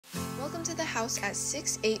Welcome to the house at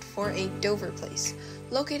 6848 Dover Place.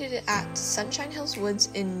 Located at Sunshine Hill Woods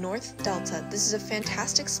in North Delta, this is a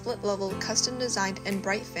fantastic split-level, custom-designed, and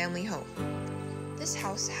bright family home. This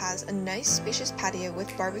house has a nice, spacious patio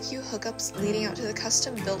with barbecue hookups leading out to the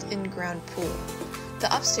custom-built in-ground pool.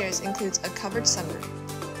 The upstairs includes a covered sunroom.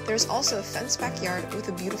 There is also a fenced backyard with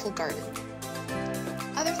a beautiful garden.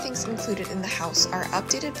 Other things included in the house are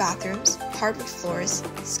updated bathrooms, hardwood floors,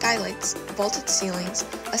 skylights, vaulted ceilings,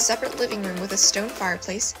 a separate living room with a stone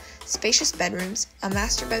fireplace, spacious bedrooms, a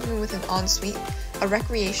master bedroom with an ensuite, a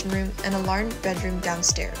recreation room, and a large bedroom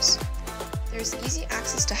downstairs. There is easy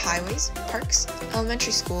access to highways, parks,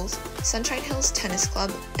 elementary schools, Sunshine Hills Tennis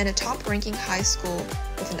Club, and a top-ranking high school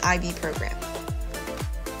with an IB program.